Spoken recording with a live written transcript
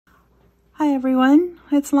Hi everyone,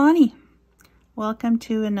 it's Lonnie. Welcome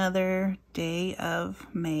to another day of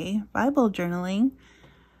May Bible journaling.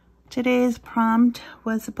 Today's prompt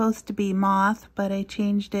was supposed to be moth, but I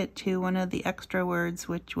changed it to one of the extra words,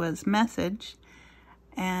 which was message,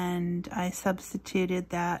 and I substituted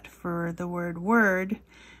that for the word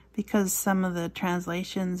because some of the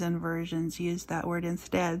translations and versions use that word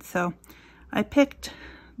instead. So I picked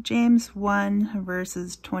James 1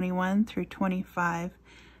 verses 21 through 25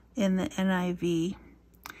 in the NIV.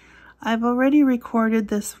 I've already recorded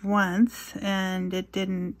this once and it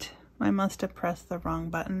didn't, I must have pressed the wrong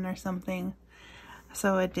button or something,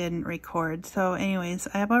 so it didn't record. So anyways,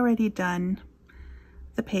 I've already done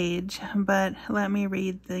the page, but let me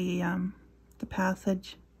read the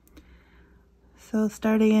passage. So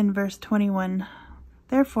starting in verse 21,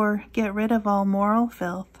 therefore get rid of all moral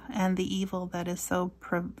filth and the evil that is so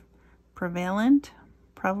prevalent,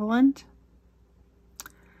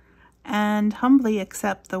 and humbly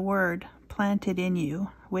accept the word planted in you,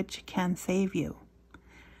 which can save you.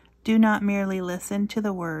 Do not merely listen to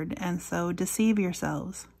the word and so deceive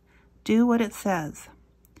yourselves. Do what it says.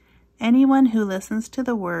 Anyone who listens to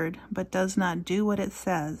the word but does not do what it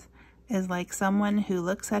says is like someone who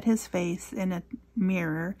looks at his face in a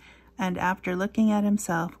mirror and after looking at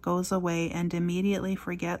himself goes away and immediately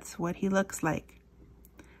forgets what he looks like.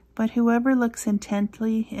 But whoever looks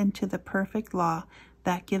intently into the perfect law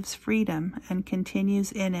that gives freedom and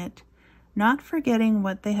continues in it, not forgetting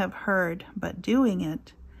what they have heard, but doing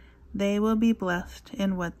it, they will be blessed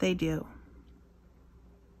in what they do.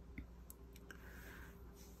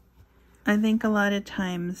 I think a lot of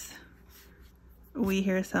times we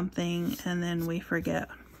hear something and then we forget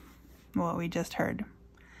what we just heard.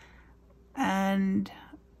 And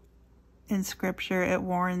in scripture, it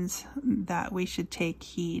warns that we should take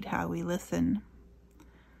heed how we listen.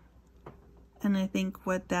 And I think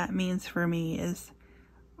what that means for me is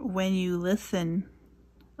when you listen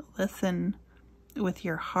with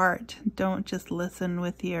your heart. Don't just listen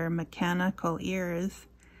with your mechanical ears,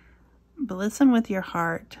 but listen with your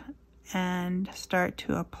heart and start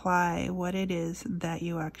to apply what it is that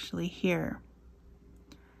you actually hear.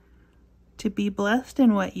 To be blessed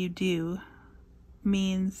in what you do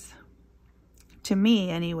means, to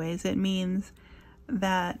me anyways, it means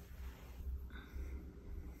that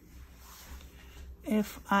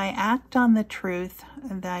if I act on the truth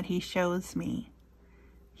that he shows me,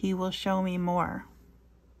 he will show me more.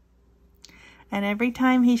 And every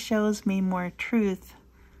time he shows me more truth,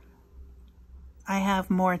 I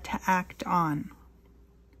have more to act on.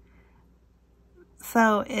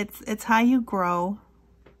 So it's how you grow.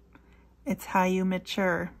 It's how you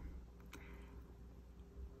mature.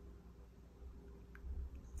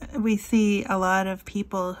 We see a lot of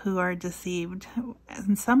people who are deceived,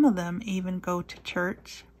 and some of them even go to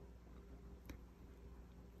church.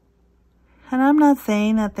 And I'm not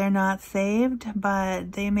saying that they're not saved,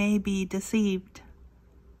 but they may be deceived.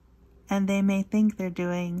 And they may think they're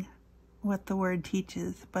doing what the word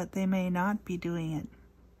teaches, but they may not be doing it.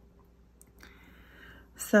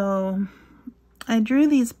 So I drew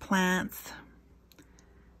these plants.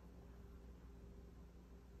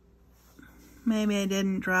 Maybe I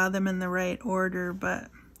didn't draw them in the right order,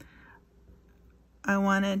 but I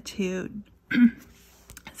wanted to,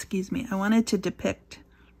 excuse me, I wanted to depict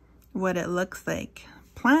what it looks like.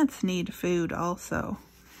 Plants need food also.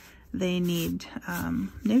 They need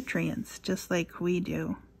nutrients just like we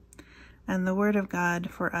do. And the Word of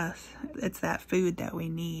God for us, it's that food that we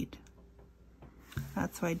need.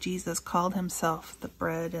 That's why Jesus called himself the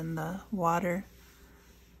bread and the water,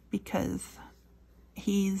 because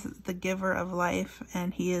he's the giver of life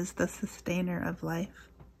and he is the sustainer of life.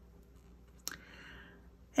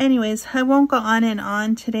 Anyways, I won't go on and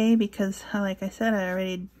on today because, like I said, I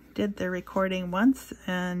already did the recording once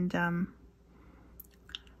and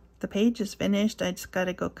the page is finished. I just got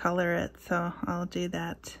to go color it, so I'll do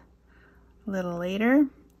that a little later.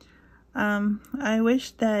 I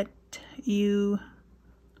wish that you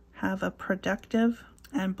have a productive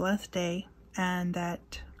and blessed day and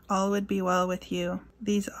that all would be well with you.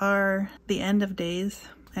 These are the end of days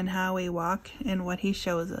and how we walk in what he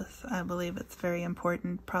shows us. I believe it's very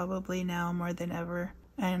important, probably now more than ever,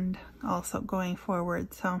 and also going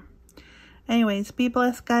forward. So anyways, be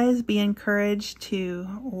blessed, guys. Be encouraged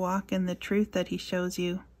to walk in the truth that he shows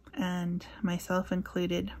you, and myself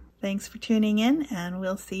included. Thanks for tuning in, and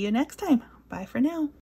we'll see you next time. Bye for now.